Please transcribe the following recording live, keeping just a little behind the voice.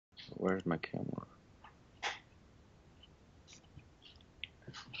Where's my camera?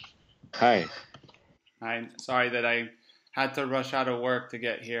 Hi. I'm sorry that I had to rush out of work to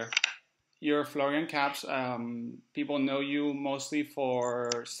get here. You're Florian Kaps. People know you mostly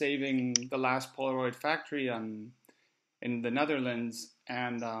for saving the last Polaroid factory in the Netherlands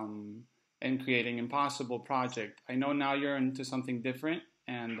and creating Impossible project. I know now you're into something different,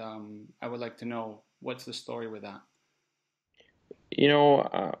 and I would like to know what's the story with that. You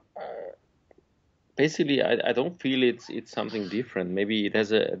know, basically, I don't feel it's something different. Maybe it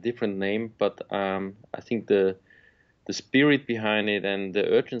has a different name, but I think the spirit behind it and the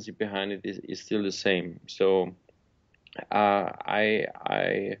urgency behind it is still the same. So I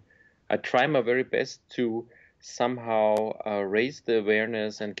try my very best to somehow raise the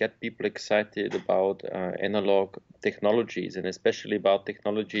awareness and get people excited about analog technologies, and especially about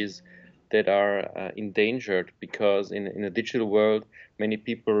technologies that are endangered, because in a digital world many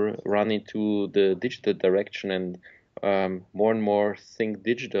people run into the digital direction and more and more think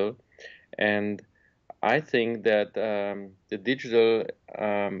digital. And I think that the digital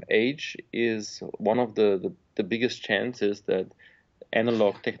age is one of the biggest chances that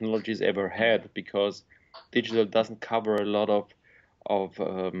analog technologies ever had, because digital doesn't cover a lot of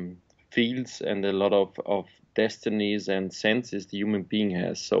fields and a lot of destinies and senses the human being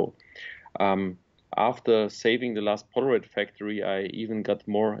has. So after saving the last Polaroid factory, I even got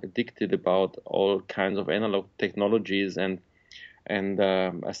more addicted about all kinds of analog technologies, and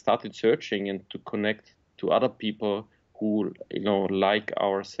I started searching and to connect to other people who, like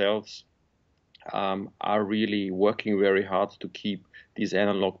ourselves, are really working very hard to keep these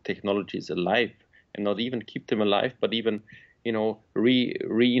analog technologies alive, and not even keep them alive, but even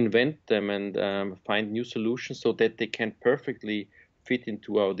reinvent them and find new solutions so that they can perfectly fit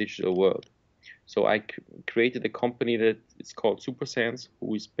into our digital world. So I created a company that is called Supersense,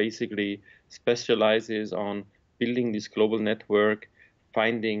 who is basically specializes on building this global network,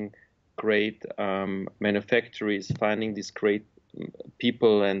 finding great manufacturers, finding these great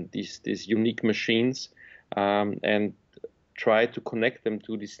people and these unique machines, and try to connect them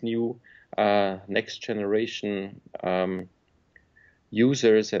to this new next generation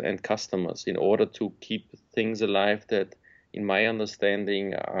users and customers, in order to keep things alive that, in my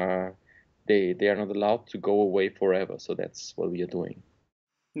understanding, they are not allowed to go away forever. So that's what we are doing.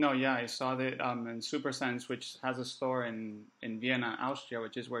 No, yeah, I saw that in Supersense, which has a store in Vienna, Austria,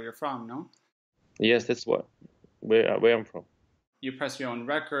 which is where you're from, no? Yes, that's where I'm from. You press your own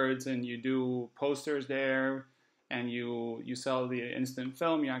records and you do posters there, and you sell the instant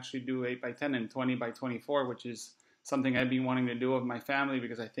film. You actually do 8 by 10 and 20 by 24, which is something I've been wanting to do with my family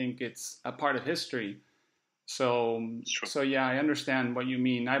because I think it's a part of history. So Sure. so yeah, I understand what you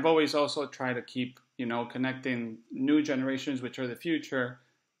mean. I've always also tried to keep, connecting new generations, which are the future,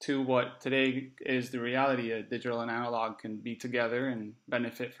 to what today is the reality. Digital and analog can be together and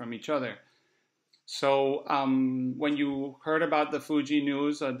benefit from each other. So when you heard about the Fuji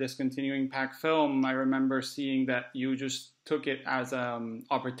news discontinuing pack film, I remember seeing that you just took it as an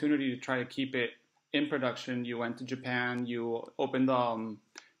opportunity to try to keep it in production. You went to Japan, you opened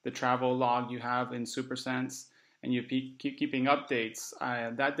the travel log you have in Supersense, and you keep keeping updates.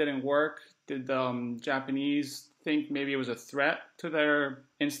 That didn't work. Did the Japanese think maybe it was a threat to their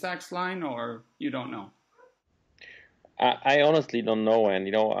Instax line, or you don't know? I honestly don't know, and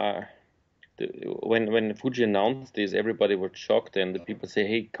when Fuji announced this, everybody was shocked, and the people say,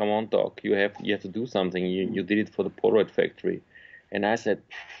 "Hey, come on, Doc, you have to do something. You did it for the Polaroid factory," and I said,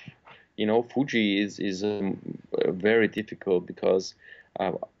 Fuji is very difficult, because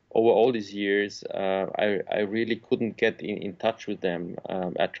uh, over all these years, I really couldn't get in touch with them.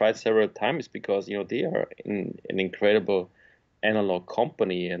 I tried several times, because they are an incredible analog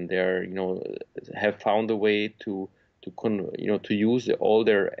company, and they're have found a way to use all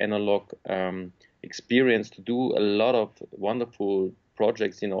their analog experience to do a lot of wonderful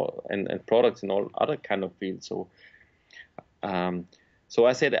projects, and products in all other kind of fields. Um, so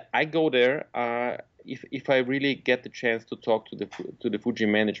I said I go there if I really get the chance to talk to the Fuji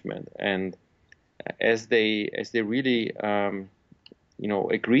management, and as they really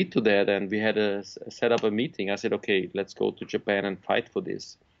agreed to that, and we had set up a meeting. I said, okay, let's go to Japan and fight for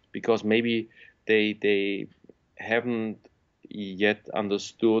this, because maybe they haven't yet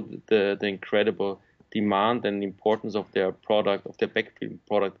understood the incredible demand and importance of their product, of their backfilm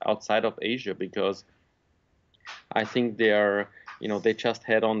product outside of Asia, because I think they just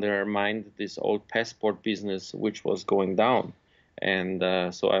had on their mind this old passport business, which was going down, and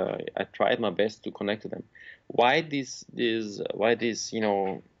so I tried my best to connect to them. Why these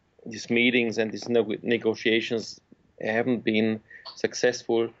meetings and these negotiations haven't been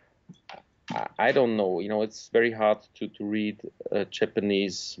successful? I don't know. It's very hard to read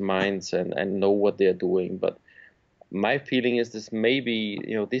Japanese minds and know what they're doing. But my feeling is this: maybe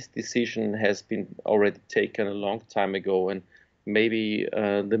this decision has been already taken a long time ago, and maybe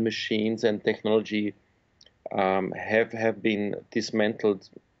the machines and technology have been dismantled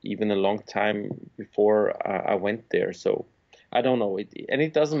even a long time before I went there. So I don't know. And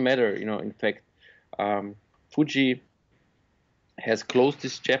it doesn't matter. In fact, Fuji has closed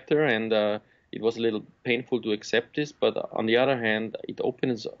this chapter, and it was a little painful to accept this. But on the other hand, it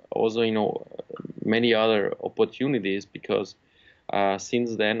opens also many other opportunities, because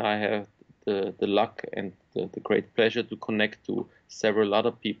since then I have the luck and the great pleasure to connect to several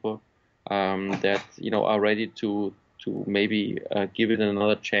other people that are ready to maybe give it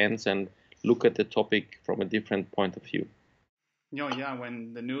another chance and look at the topic from a different point of view. Yeah,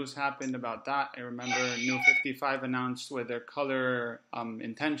 when the news happened about that, I remember New 55 announced with their color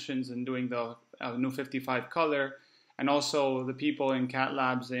intentions and doing the New 55 color, and also the people in Cat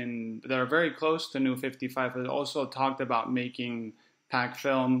Labs that are very close to New 55 have also talked about making pack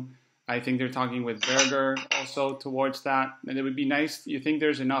film. I think they're talking with Berger also towards that, and it would be nice. You think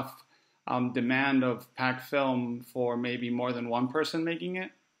there's enough demand of pack film for maybe more than one person making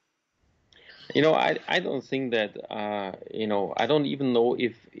it? I don't think that I don't even know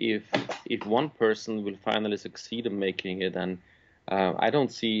if one person will finally succeed in making it, and I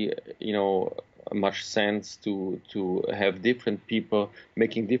don't see much sense to have different people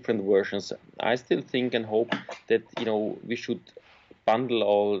making different versions. I still think and hope that we should bundle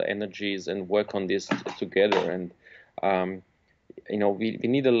all energies and work on this together, and we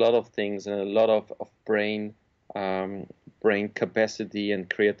need a lot of things and a lot of brain capacity and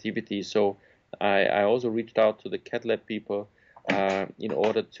creativity. So I also reached out to the Cat Lab people in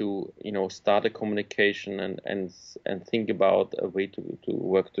order to start a communication and think about a way to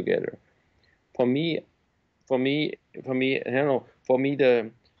work together. For me, I don't know. For me,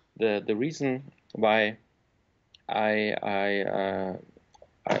 the reason why I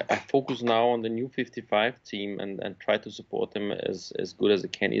focus now on the New 55 team and try to support them as good as I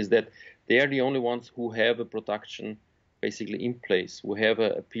can is that they are the only ones who have a production basically in place, who have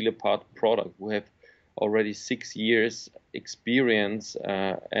a peel apart product, who have already 6 years experience,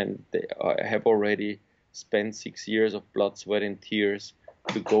 and they have already spent 6 years of blood, sweat, and tears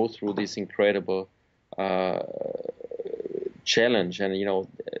to go through this incredible challenge. And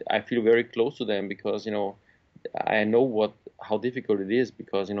I feel very close to them, because I know how difficult it is,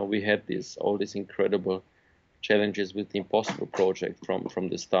 because we had all these incredible challenges with the Impossible project from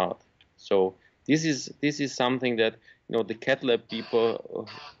the start. So this is something that the Cat Lab people,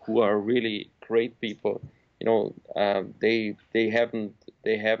 who are really great people, they haven't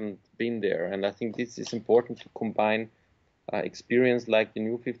been there, and I think this is important to combine experience like the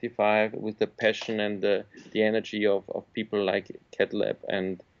New 55 with the passion and the energy of people like Cat Lab,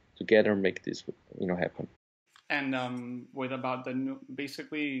 and together make this happen. And with about the new,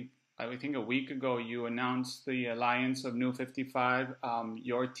 basically, I think a week ago, you announced the alliance of New 55,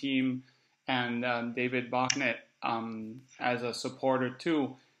 your team, and David Bohnett as a supporter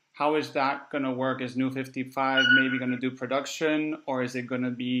too. How is that going to work? Is New 55 maybe going to do production, or is it going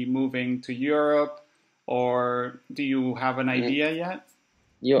to be moving to Europe, or do you have an idea yet?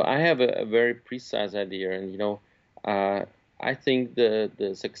 I have a very precise idea, and I think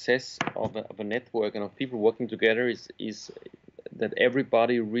the success of a network and of people working together is that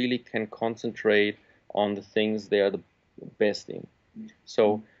everybody really can concentrate on the things they are the best in.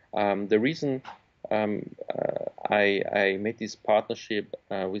 So the reason I made this partnership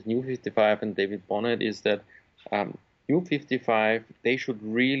with New 55 and David Bohnett is that New 55, they should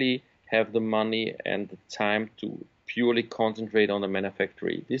really have the money and the time to purely concentrate on the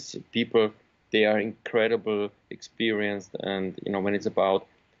manufacturing. These people, they are incredible experienced, and when it's about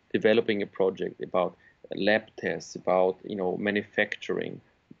developing a project, about lab tests, about manufacturing,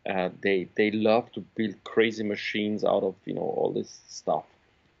 they love to build crazy machines out of all this stuff.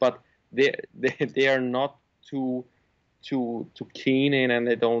 But they are not too keen in, and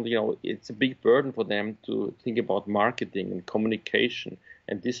they don't it's a big burden for them to think about marketing and communication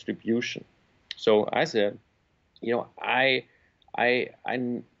and distribution. So I said, I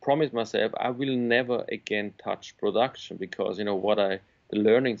promised myself I will never again touch production, because the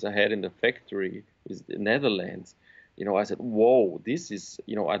learnings I had in the factory with the Netherlands, I said, whoa, this is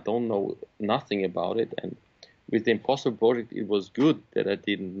I don't know nothing about it. And with the Impossible project, it was good that I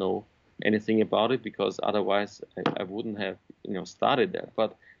didn't know anything about it, because otherwise I wouldn't have started there.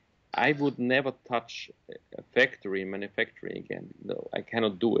 But I would never touch a factory manufacturing again. No, I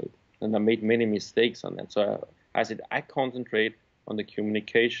cannot do it, and I made many mistakes on that. So I said I concentrate on the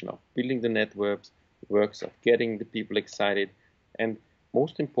communication of building the networks, of getting the people excited, and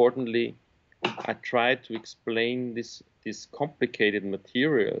most importantly, I try to explain these complicated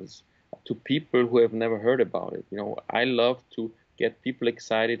materials to people who have never heard about it. I love to get people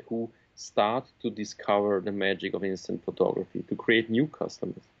excited who start to discover the magic of instant photography, to create new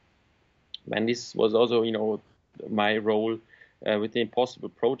customers. And this was also, my role with the Impossible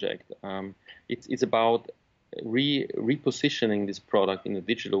project. It's about repositioning this product in the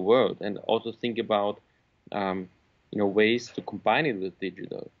digital world, and also think about ways to combine it with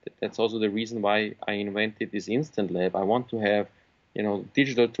digital. That's also the reason why I invented this Instant Lab. I want to have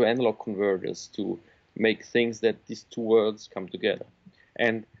digital to analog converters to make things that these two worlds come together.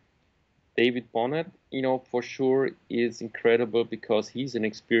 And David Bohnett, for sure is incredible because he's an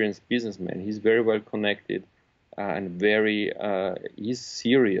experienced businessman. He's very well connected and very, he's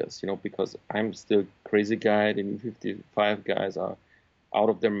serious, because I'm still a crazy guy. The new 55 guys are out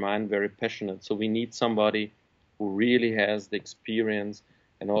of their mind, very passionate. So we need somebody who really has the experience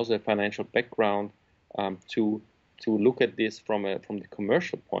and also a financial background to look at this from the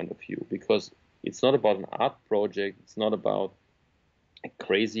commercial point of view, because it's not about an art project. It's not about a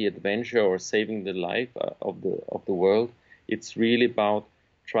crazy adventure or saving the life of the world. It's really about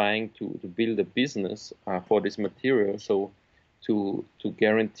trying to build a business for this material, so to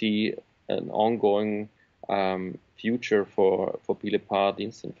guarantee an ongoing future for Pile Part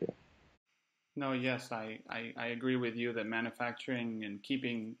Instant Film. No, yes, I agree with you that manufacturing and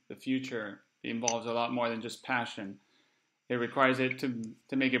keeping the future involves a lot more than just passion. It requires it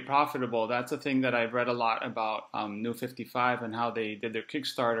to make it profitable. That's a thing that I've read a lot about New 55 and how they did their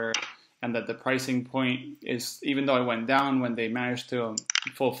Kickstarter, and that the pricing point is, even though it went down when they managed to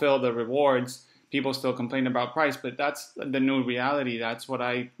fulfill the rewards, people still complain about price, but that's the new reality. That's what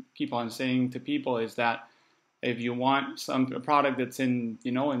I keep on saying to people, is that if you want a product that's and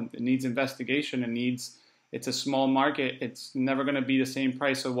it needs investigation and it's a small market, it's never going to be the same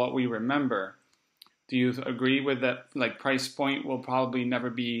price of what we remember. Do you agree with that? Like, price point will probably never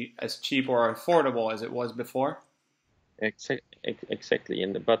be as cheap or affordable as it was before? Exactly.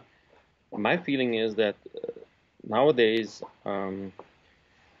 But my feeling is that nowadays,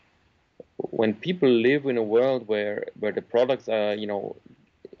 when people live in a world where the products are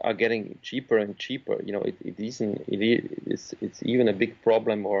getting cheaper and cheaper, it's even a big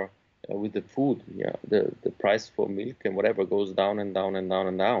problem, or with the food, the price for milk and whatever goes down and down and down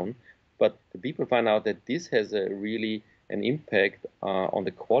and down. But the people find out that this has really an impact on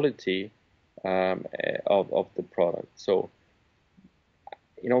the quality of the product. So,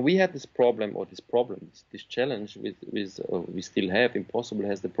 we had this problem, this challenge with we still have. Impossible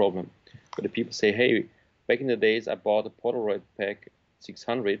has the problem, but the people say, hey, back in the days, I bought a Polaroid pack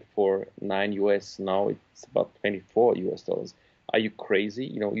 600 for $9 US. Now it's about $24 US. Are you crazy?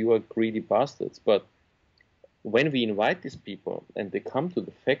 You are greedy bastards. But when we invite these people and they come to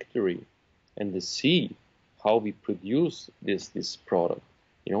the factory and they see how we produce this product,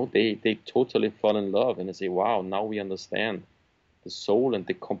 they totally fall in love, and they say, wow, now we understand the soul and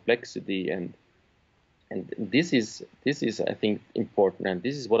the complexity, and this is I think important, and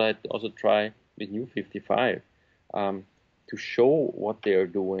this is what I also try with New 55, to show what they are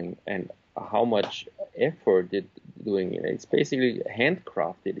doing and how much effort they're doing. It's basically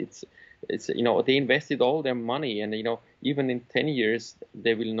handcrafted. It's they invested all their money, and even in 10 years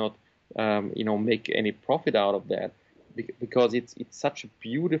they will not make any profit out of that, because it's such a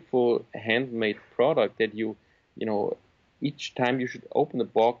beautiful handmade product that each time you should open the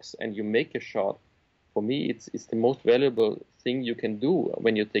box and you make a shot. For me, it's the most valuable thing you can do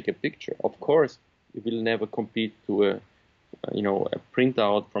when you take a picture. Of course, it will never compete to a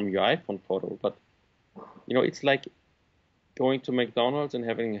printout from your iPhone photo, but it's like going to McDonald's and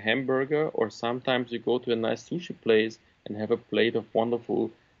having a hamburger, or sometimes you go to a nice sushi place and have a plate of wonderful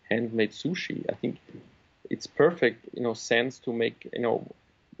handmade sushi. I think it's perfect, sense to make,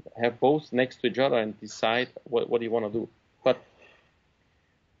 have both next to each other and decide what you want to do. But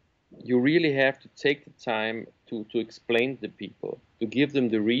you really have to take the time to explain to people, to give them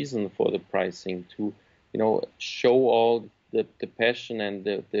the reason for the pricing, to show all the passion and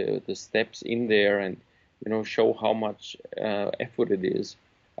the steps in there, and show how much effort it is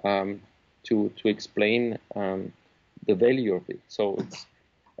to explain the value of it. So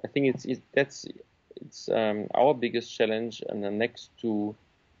I think it's our biggest challenge, and then next to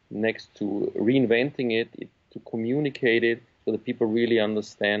reinventing it, to communicate it so that people really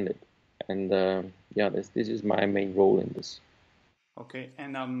understand it. And this is my main role in this. Okay,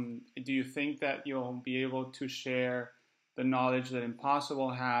 and do you think that you'll be able to share the knowledge that Impossible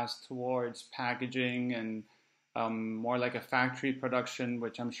has towards packaging and more like a factory production,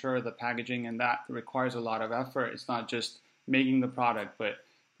 which I'm sure the packaging and that requires a lot of effort. It's not just making the product, but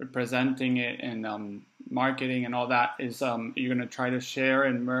presenting it and marketing and all that. Is you're going to try to share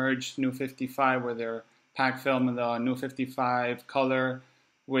and merge New 55 with their pack film and the New 55 color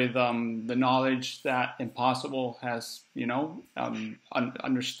with the knowledge that Impossible has,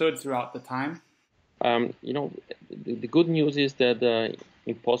 understood throughout the time? The good news is that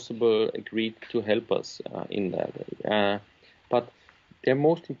Impossible agreed to help us in that. But their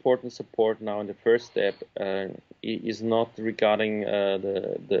most important support now in the first step is not regarding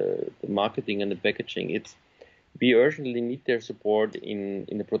the marketing and the packaging. We urgently need their support in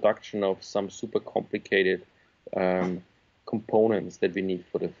the production of some super complicated components that we need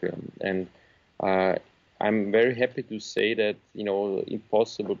for the film. And I'm very happy to say that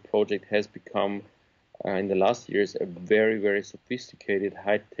Impossible project has become in the last years a very, very sophisticated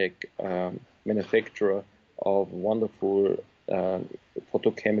high-tech manufacturer of wonderful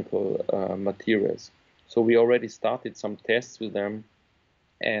photochemical materials. So we already started some tests with them,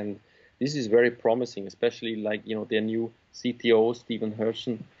 and this is very promising, especially like their new CTO Stephen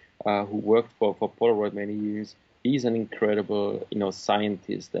Herschen, who worked for Polaroid many years. He's an incredible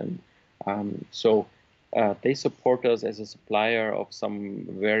scientist, and so they support us as a supplier of some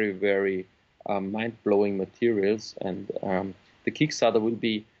very, very mind-blowing materials, and the Kickstarter will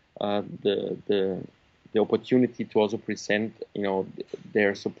be the opportunity to also present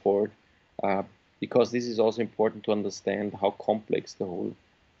their support, because this is also important to understand how complex the whole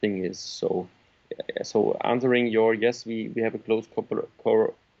thing is. So answering your yes, we have a close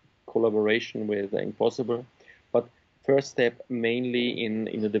collaboration with Impossible, but first step mainly in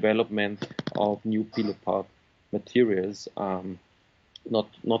the development of new peel apart materials.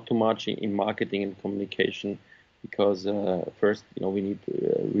 Not too much in marketing and communication, because first, we need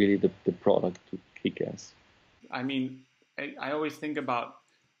really the product to kick ass. I mean, I always think about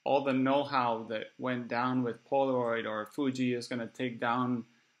all the know-how that went down with Polaroid or Fuji is going to take down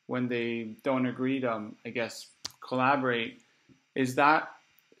when they don't agree to, I guess, collaborate. Is that,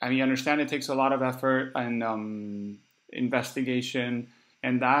 I mean, I understand it takes a lot of effort and investigation,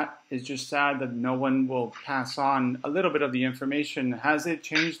 and that is just sad that no one will pass on a little bit of the information. Has it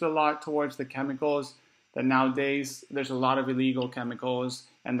changed a lot towards the chemicals, that nowadays there's a lot of illegal chemicals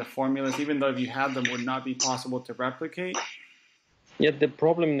and the formulas, even though if you had them, would not be possible to replicate? Yeah, the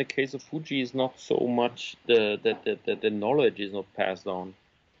problem in the case of Fuji is not so much the knowledge is not passed on.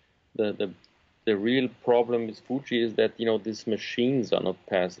 The real problem with Fuji is that these machines are not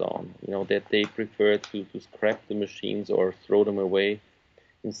passed on. That they prefer to scrap the machines or throw them away,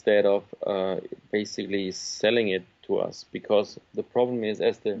 instead of basically selling it to us, because the problem is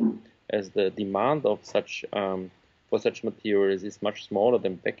as the demand of such for such materials is much smaller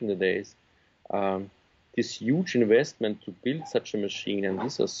than back in the days. This huge investment to build such a machine, and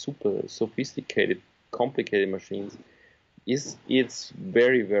these are super sophisticated, complicated machines, it's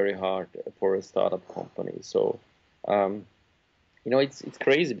very, very hard for a startup company. So it's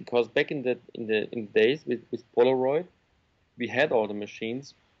crazy, because back in the days with Polaroid, we had all the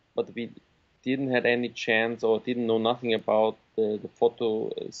machines, but we didn't have any chance or didn't know nothing about the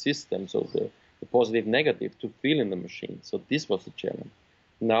photo system, so the positive, negative to fill in the machine. So this was the challenge.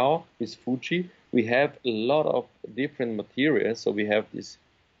 Now with Fuji, we have a lot of different materials. So we have this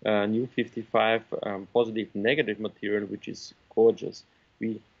new 55 positive, negative material, which is gorgeous.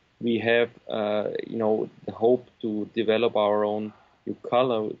 We have the hope to develop our own new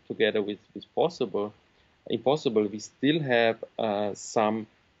color together with Impossible. We still have some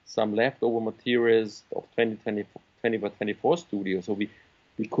leftover materials of 20 by 24 studio. So we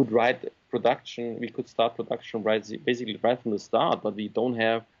could write production. We could start production basically right from the start, but we don't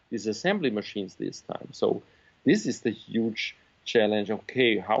have these assembly machines this time. So this is the huge challenge.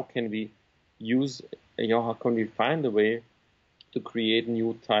 Okay, how can we use? How can we find a way to create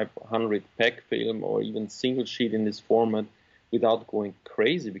new type 100 pack film or even single sheet in this format without going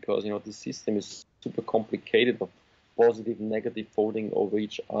crazy, because the system is super complicated of positive, negative folding over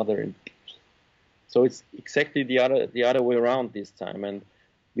each other, and so it's exactly the other way around this time. And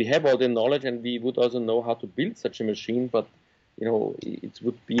we have all the knowledge, and we would also know how to build such a machine, but it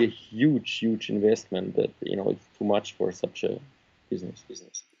would be a huge investment that it's too much for such a business.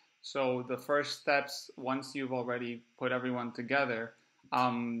 So the first steps, once you've already put everyone together,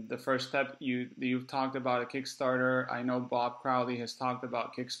 the first step, you've talked about a Kickstarter. I know Bob Crowley has talked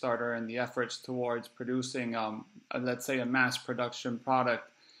about Kickstarter and the efforts towards producing, let's say, a mass production product.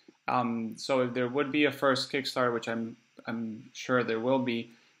 So if there would be a first Kickstarter, which I'm sure there will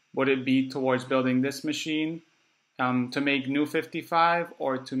be, would it be towards building this machine to make new 55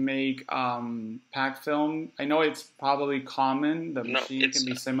 or to make pack film? I know it's probably common. The machine can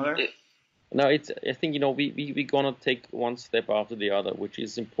be similar. No, I think, we're going to take one step after the other, which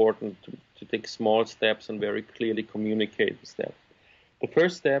is important to take small steps and very clearly communicate the steps. The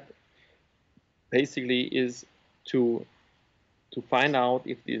first step basically is to find out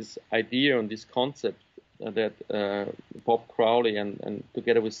if this idea and this concept that Bob Crowley and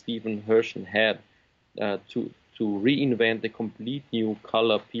together with Stephen Hershen had to reinvent a complete new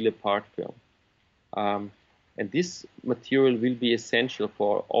color peel-apart film. And this material will be essential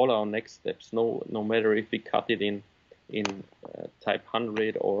for all our next steps, no matter if we cut it in type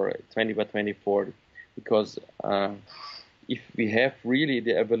 100 or 20 by 24, because if we have really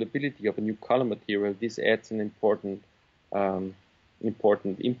the availability of a new color material, this adds an important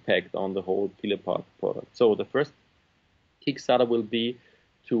impact on the whole peel-apart product. So the first Kickstarter will be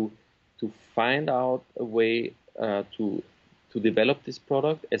to find out a way to develop this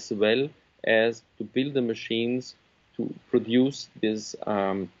product, as well as to build the machines to produce this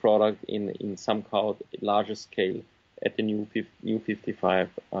product in some kind of larger scale at the new 55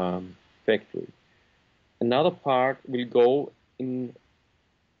 factory. Another part will go in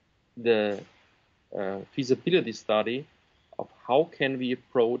the feasibility study of how can we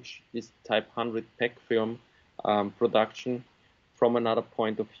approach this type 100 pack film production from another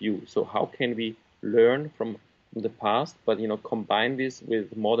point of view. So how can we learn from the past, but combine this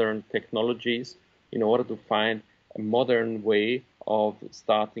with modern technologies in order to find a modern way of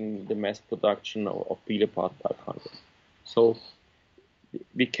starting the mass production of peel-apart 500. So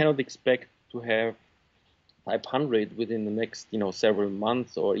we cannot expect to have type 100 within the next several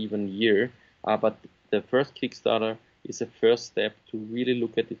months or even year, but the first Kickstarter is a first step to really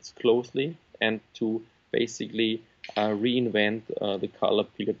look at it closely and to basically reinvent the color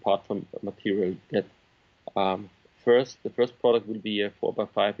peel-apart material. That the first product will be a 4 by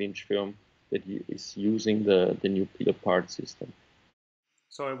 5 inch film that is using the new peel-apart system.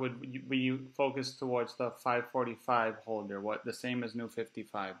 So it would be focused towards the 545 holder, the same as new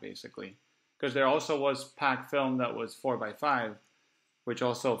 55 basically, because there also was pack film that was 4 by 5, which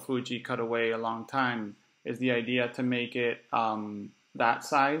also Fuji cut away a long time. Is the idea to make it that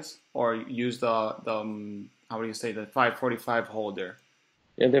size, or use the how do you say, the 545 holder?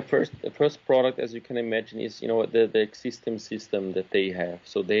 Yeah, the first product, as you can imagine, is the existing system that they have.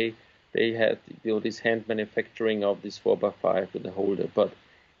 So they had this hand manufacturing of this 4 by 5 with the holder. But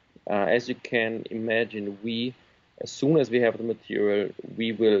as you can imagine, as soon as we have the material,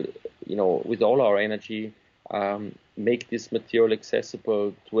 we will with all our energy make this material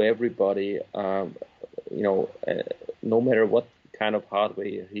accessible to everybody. No matter what kind of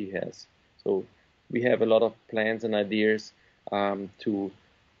hardware he has. So we have a lot of plans and ideas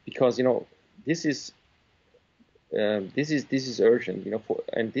because this is urgent,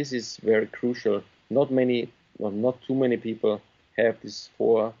 and this is very crucial. Not too many people have this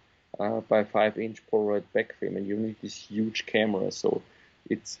 4 by 5 inch Polaroid back film, and you need this huge camera. So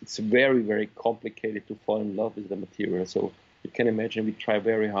it's very, very complicated to fall in love with the material. So you can imagine we try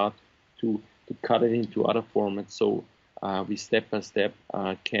very hard to cut it into other formats. So we step by step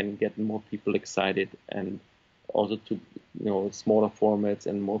can get more people excited, and also to smaller formats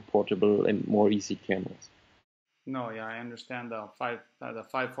and more portable and more easy cameras. No, yeah, I understand the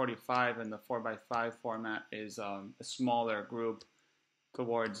 545 and the 4 by 5 format is a smaller group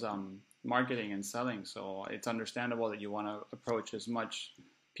towards marketing and selling. So it's understandable that you want to approach as much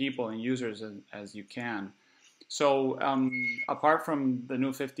people and users as you can. So apart from the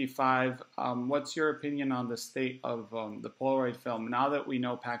new 55, what's your opinion on the state of the Polaroid film? Now that we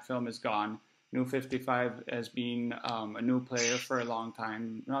know pack film is gone, new 55 has been a new player for a long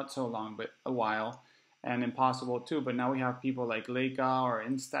time, not so long, but a while, and Impossible too. But now we have people like Leica or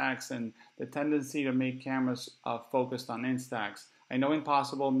Instax, and the tendency to make cameras focused on Instax. I know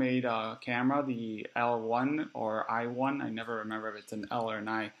Impossible made a camera, the L1 or I1. I never remember if it's an L or an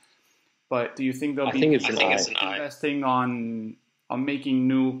I. But do you think they'll be investing on making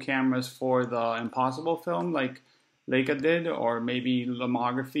new cameras for the Impossible film like Leica did, or maybe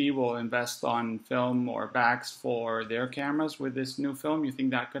Lomography will invest on film or backs for their cameras with this new film? You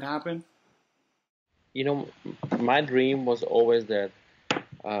think that could happen? My dream was always that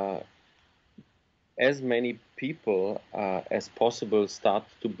as many people as possible start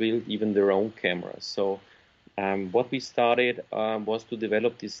to build even their own cameras. So what we started was to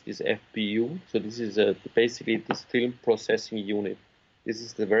develop this FPU. So this is basically this film processing unit. This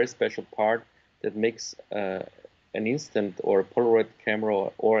is the very special part that makes an instant or a Polaroid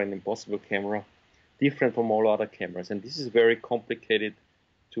camera or an Impossible camera different from all other cameras. And this is very complicated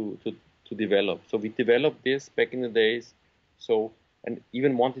to to develop. So we developed this back in the days. So, and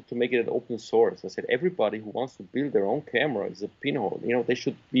even wanted to make it an open source. I said everybody who wants to build their own camera is a pinhole. They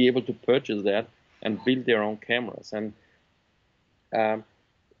should be able to purchase that and build their own cameras. And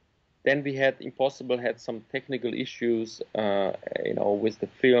then we had Impossible had some technical issues, with the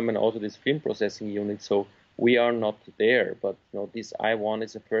film and also this film processing unit. So we are not there. But this i1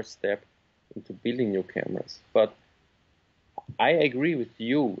 is a first step into building new cameras. But I agree with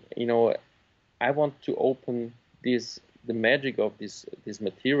you. I want to open the magic of this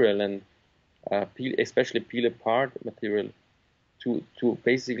material and especially peel apart material to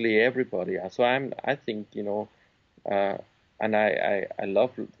basically everybody. So I think and I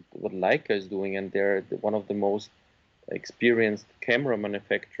love what Leica is doing, and they're one of the most experienced camera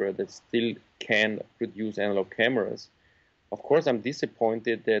manufacturer that still can produce analog cameras. Of course, I'm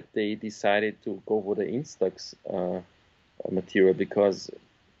disappointed that they decided to go for the Instax material because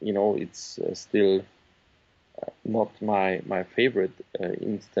it's still not my favorite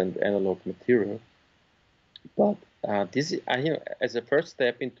instant analog material. But this is, as a first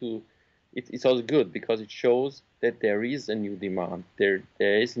step into it, it's also good because it shows that there is a new demand. There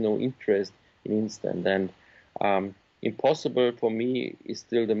is no interest in instant, and Impossible for me is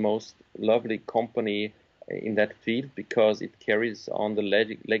still the most lovely company in that field because it carries on the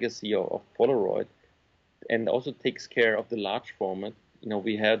legacy of Polaroid and also takes care of the large format.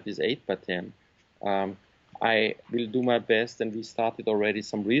 We have this 8x10. I will do my best, and we started already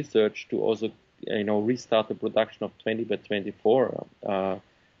some research to also, restart the production of 20x24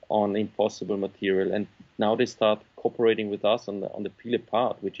 on Impossible material. And now they start cooperating with us on the peel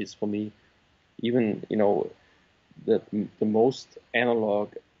apart, which is for me even, the most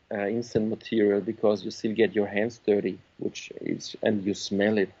analog instant material because you still get your hands dirty, and you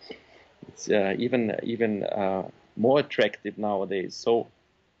smell it. It's even more attractive nowadays. So,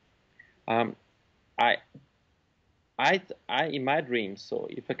 I in my dreams, so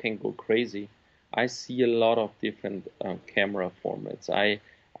if I can go crazy, I see a lot of different camera formats. I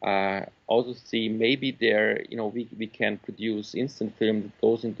also see maybe we can produce instant film that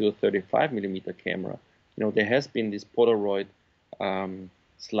goes into a 35mm camera. There has been this Polaroid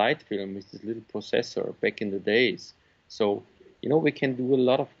slide film with this little processor back in the days. So, we can do a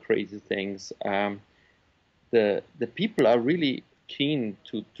lot of crazy things. The people are really keen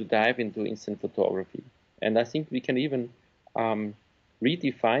to dive into instant photography. And I think we can even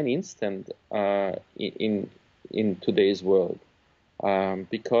redefine instant in today's world.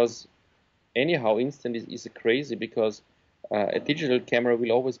 Because anyhow, instant is crazy because a digital camera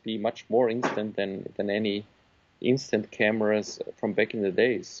will always be much more instant than any instant cameras from back in the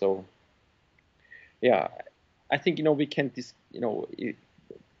days. So, yeah, I think we can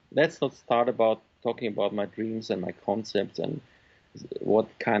let's not start about talking about my dreams and my concepts and what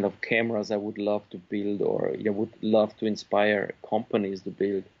kind of cameras I would love to build or would love to inspire companies to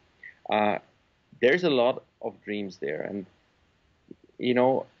build. There's a lot of dreams there, and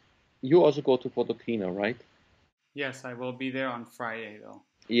you also go to Photokina, right? Yes, I will be there on Friday, though.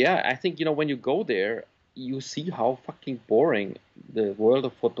 Yeah, I think, when you go there, you see how fucking boring the world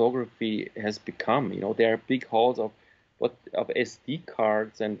of photography has become. There are big halls of SD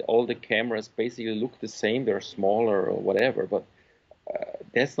cards, and all the cameras basically look the same. They're smaller or whatever, but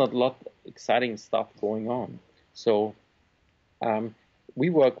there's not a lot of exciting stuff going on. So we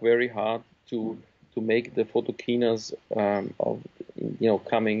work very hard to make the Photokinas of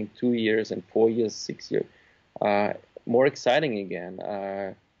coming 2 years and 4 years, 6 years more exciting again,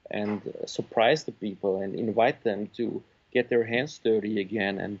 and surprise the people and invite them to get their hands dirty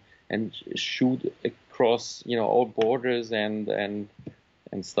again and shoot across all borders and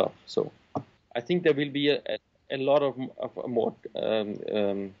stuff. So I think there will be a lot of more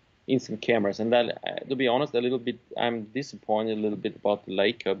instant cameras, and that, to be honest, I'm disappointed a little bit about the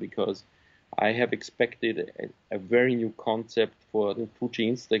Leica because I have expected a very new concept for the Fuji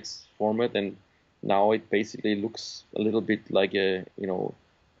Instax format, and now it basically looks a little bit like a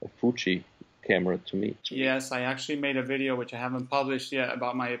Fuji camera to me. Yes, I actually made a video which I haven't published yet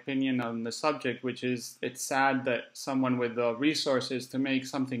about my opinion on the subject, which is it's sad that someone with the resources to make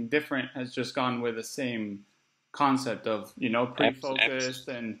something different has just gone with the same concept of pre-focused,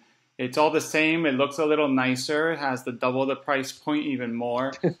 and it's all the same. It looks a little nicer, it has double the price point even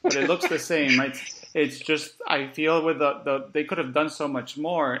more, but it looks the same. It's just, I feel with they could have done so much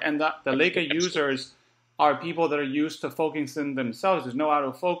more, and the Leica users are people that are used to focusing themselves. There's no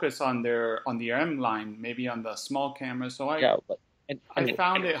autofocus on the M line, maybe on the small camera. So I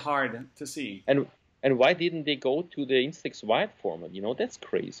found it hard to see. And why didn't they go to the Instax wide format? That's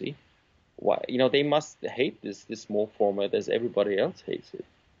crazy. Why? They must hate this small format as everybody else hates it.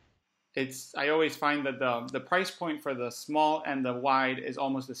 I always find that the price point for the small and the wide is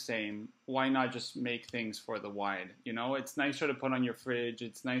almost the same. Why not just make things for the wide? You know, it's nicer to put on your fridge.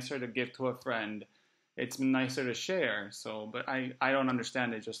 It's nicer to give to a friend. It's nicer to share. So, but I don't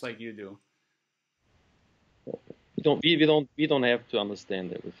understand it just like you do. We don't have to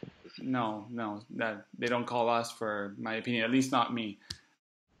understand everything. No, that they don't call us for my opinion, at least not me.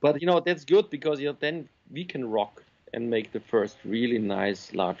 But that's good because then we can rock and make the first really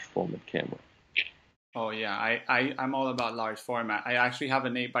nice large format camera. Oh yeah, I'm all about large format. I actually have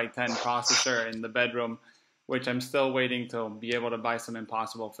an 8x10 processor in the bedroom, which I'm still waiting to be able to buy some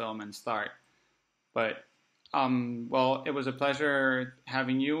Impossible film and start. But well, it was a pleasure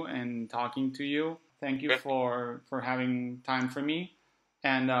having you and talking to you. Thank you for having time for me,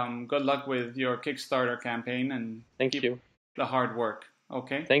 and good luck with your Kickstarter campaign and Thank keep you. the hard work.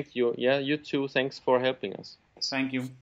 Okay. Thank you. Yeah, you too. Thanks for helping us. Thank you.